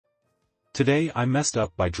Today I messed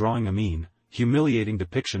up by drawing a mean, humiliating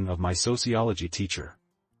depiction of my sociology teacher.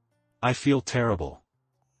 I feel terrible.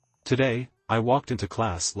 Today, I walked into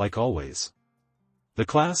class like always. The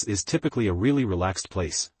class is typically a really relaxed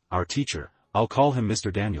place. Our teacher, I'll call him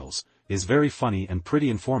Mr. Daniels, is very funny and pretty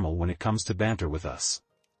informal when it comes to banter with us.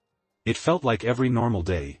 It felt like every normal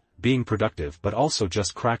day, being productive but also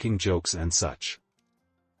just cracking jokes and such.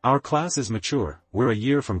 Our class is mature, we're a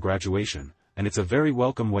year from graduation, and it's a very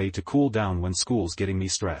welcome way to cool down when school's getting me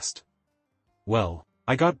stressed. Well,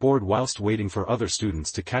 I got bored whilst waiting for other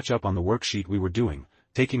students to catch up on the worksheet we were doing.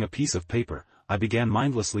 Taking a piece of paper, I began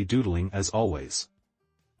mindlessly doodling as always.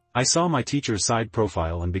 I saw my teacher's side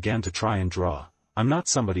profile and began to try and draw. I'm not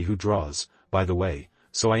somebody who draws, by the way,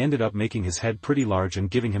 so I ended up making his head pretty large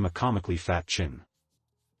and giving him a comically fat chin.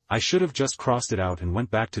 I should have just crossed it out and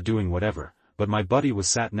went back to doing whatever, but my buddy was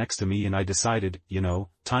sat next to me and I decided,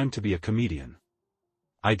 time to be a comedian.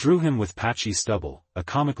 I drew him with patchy stubble, a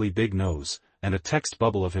comically big nose, and a text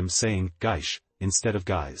bubble of him saying, "Geish," instead of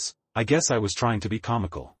 "guys." I guess I was trying to be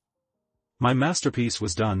comical. My masterpiece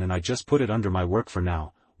was done and I just put it under my work for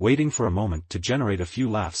now, waiting for a moment to generate a few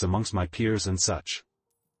laughs amongst my peers and such.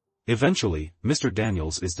 Eventually, Mr.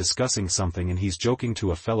 Daniels is discussing something and he's joking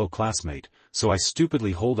to a fellow classmate, so I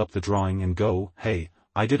stupidly hold up the drawing and go, "Hey,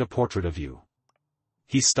 I did a portrait of you."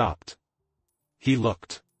 He stopped. He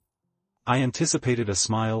looked. I anticipated a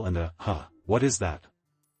smile and a, what is that?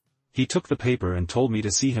 He took the paper and told me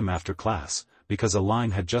to see him after class, because a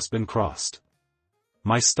line had just been crossed.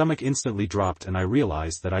 My stomach instantly dropped and I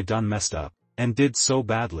realized that I'd done messed up, and did so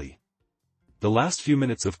badly. The last few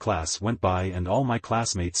minutes of class went by and all my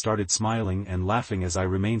classmates started smiling and laughing as I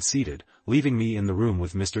remained seated, leaving me in the room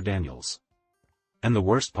with Mr. Daniels. And the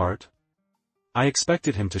worst part? I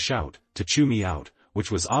expected him to shout, to chew me out, which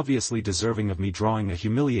was obviously deserving of me drawing a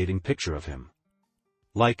humiliating picture of him.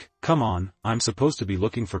 Like, come on, I'm supposed to be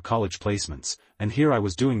looking for college placements, and here I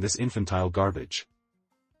was doing this infantile garbage.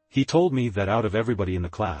 He told me that out of everybody in the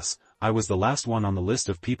class, I was the last one on the list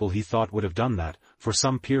of people he thought would have done that, for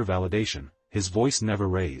some peer validation, his voice never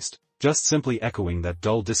raised, just simply echoing that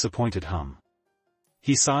dull disappointed hum.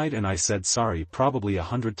 He sighed and I said sorry probably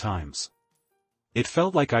 100 times. It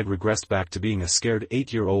felt like I'd regressed back to being a scared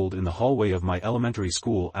 8-year-old in the hallway of my elementary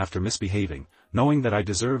school after misbehaving, knowing that I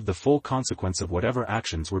deserved the full consequence of whatever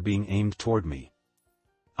actions were being aimed toward me.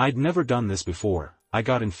 I'd never done this before. I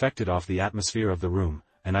got infected off the atmosphere of the room,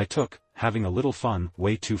 and I took, having a little fun,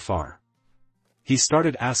 way too far. He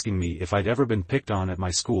started asking me if I'd ever been picked on at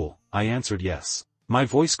my school. I answered yes, my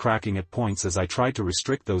voice cracking at points as I tried to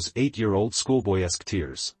restrict those 8-year-old schoolboy-esque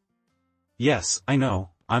tears. Yes, I know,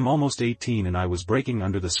 I'm almost 18 and I was breaking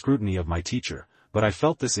under the scrutiny of my teacher, but I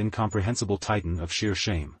felt this incomprehensible titan of sheer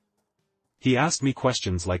shame. He asked me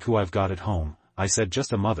questions like who I've got at home. I said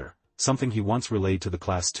just a mother, something he once relayed to the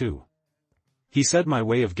class too. He said my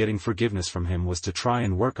way of getting forgiveness from him was to try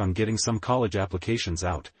and work on getting some college applications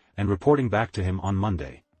out, and reporting back to him on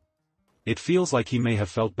Monday. It feels like he may have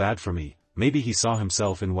felt bad for me, maybe he saw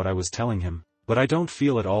himself in what I was telling him, but I don't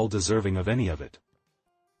feel at all deserving of any of it.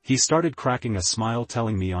 He started cracking a smile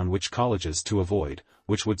telling me on which colleges to avoid,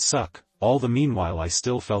 which would suck, all the meanwhile I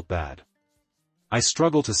still felt bad. I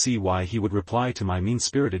struggle to see why he would reply to my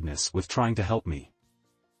mean-spiritedness with trying to help me.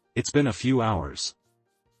 It's been a few hours.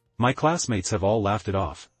 My classmates have all laughed it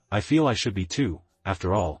off. I feel I should be too.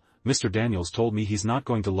 After all, Mr. Daniels told me he's not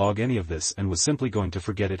going to log any of this and was simply going to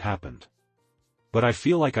forget it happened. But I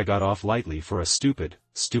feel like I got off lightly for a stupid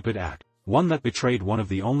act. One that betrayed one of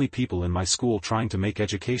the only people in my school trying to make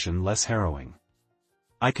education less harrowing.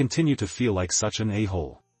 I continue to feel like such an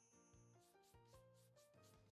a-hole.